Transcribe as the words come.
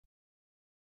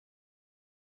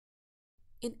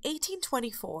In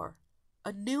 1824,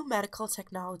 a new medical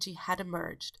technology had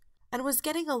emerged and was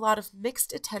getting a lot of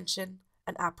mixed attention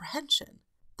and apprehension.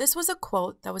 This was a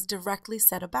quote that was directly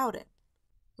said about it.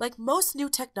 Like most new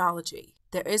technology,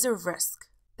 there is a risk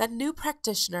that new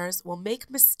practitioners will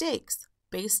make mistakes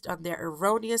based on their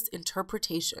erroneous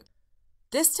interpretation.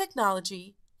 This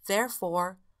technology,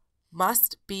 therefore,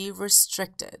 must be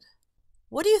restricted.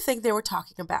 What do you think they were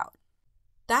talking about?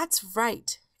 That's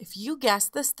right. If you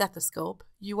guessed the stethoscope,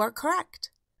 you are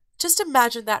correct. Just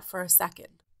imagine that for a second.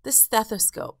 The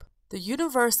stethoscope, the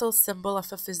universal symbol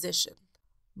of a physician.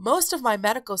 Most of my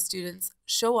medical students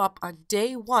show up on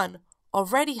day one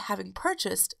already having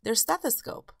purchased their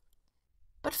stethoscope.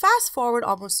 But fast forward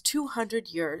almost 200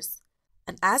 years,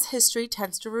 and as history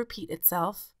tends to repeat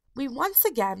itself, we once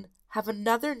again have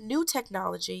another new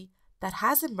technology that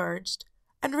has emerged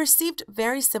and received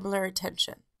very similar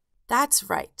attention. That's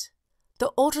right,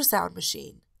 the ultrasound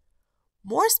machine.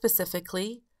 More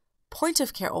specifically, point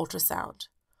of care ultrasound,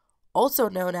 also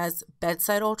known as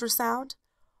bedside ultrasound,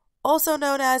 also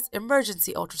known as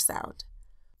emergency ultrasound.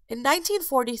 In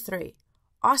 1943,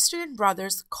 Austrian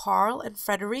brothers Karl and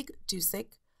Friedrich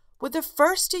Dussek were the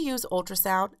first to use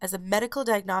ultrasound as a medical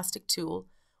diagnostic tool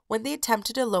when they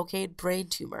attempted to locate brain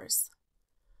tumors.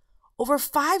 Over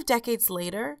 5 decades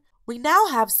later, we now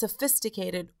have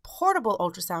sophisticated portable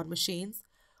ultrasound machines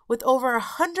with over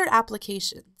 100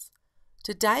 applications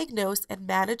to diagnose and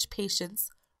manage patients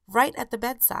right at the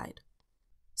bedside.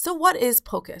 So what is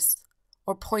POCUS,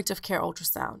 or point of care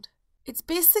ultrasound? It's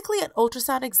basically an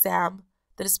ultrasound exam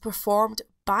that is performed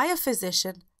by a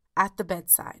physician at the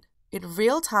bedside in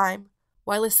real time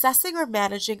while assessing or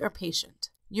managing a patient.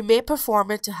 You may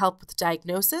perform it to help with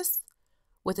diagnosis,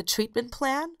 with a treatment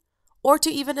plan, or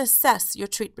to even assess your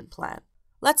treatment plan.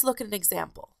 Let's look at an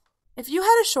example. If you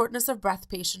had a shortness of breath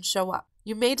patient show up,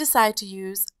 you may decide to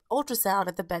use ultrasound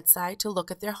at the bedside to look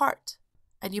at their heart,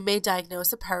 and you may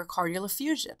diagnose a pericardial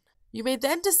effusion. You may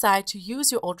then decide to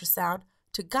use your ultrasound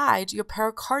to guide your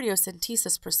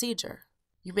pericardiocentesis procedure.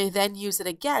 You may then use it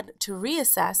again to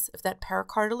reassess if that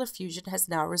pericardial effusion has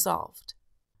now resolved.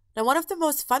 Now, one of the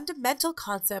most fundamental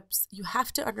concepts you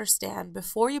have to understand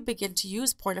before you begin to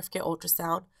use point of care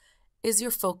ultrasound is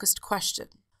your focused question.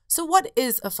 So what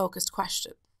is a focused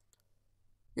question?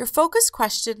 Your focused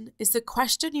question is the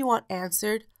question you want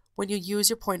answered when you use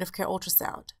your point of care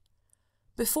ultrasound.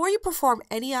 Before you perform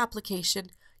any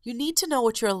application, you need to know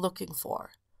what you're looking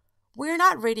for. We are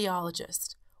not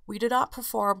radiologists. We do not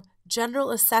perform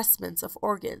general assessments of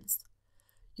organs.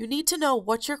 You need to know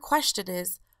what your question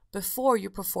is before you're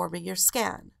performing your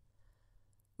scan.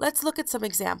 Let's look at some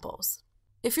examples.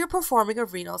 If you're performing a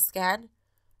renal scan,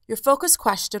 your focus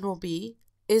question will be,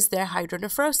 is there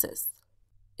hydronephrosis?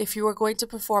 If you are going to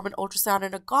perform an ultrasound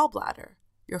in a gallbladder,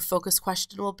 your focus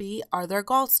question will be, are there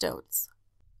gallstones?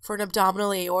 For an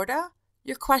abdominal aorta,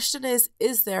 your question is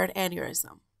there an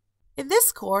aneurysm? In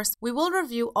this course, we will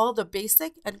review all the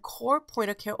basic and core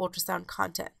point-of-care ultrasound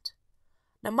content.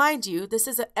 Now mind you, this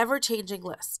is an ever-changing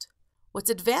list. What's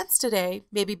advanced today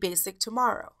may be basic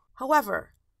tomorrow.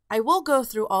 However, I will go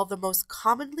through all the most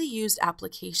commonly used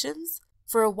applications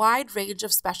for a wide range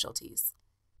of specialties.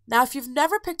 Now, if you've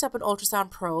never picked up an ultrasound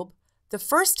probe, the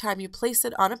first time you place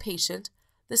it on a patient,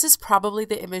 this is probably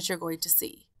the image you're going to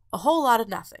see. A whole lot of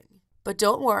nothing. But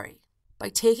don't worry. By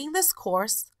taking this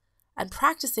course and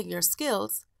practicing your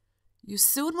skills, you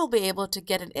soon will be able to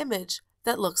get an image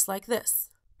that looks like this.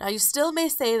 Now, you still may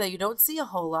say that you don't see a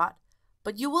whole lot,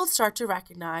 but you will start to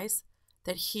recognize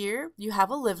that here you have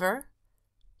a liver,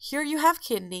 here you have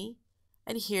kidney,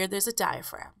 and here there's a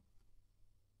diaphragm.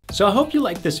 So I hope you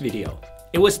liked this video.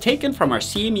 It was taken from our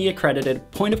CME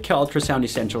accredited Point of Care Ultrasound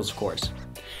Essentials course.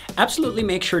 Absolutely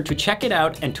make sure to check it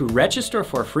out and to register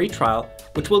for a free trial,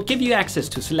 which will give you access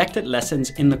to selected lessons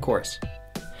in the course.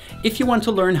 If you want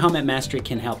to learn how MedMastery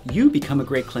can help you become a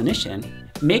great clinician,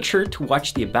 make sure to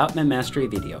watch the About MedMastery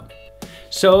video.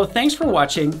 So thanks for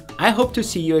watching. I hope to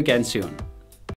see you again soon.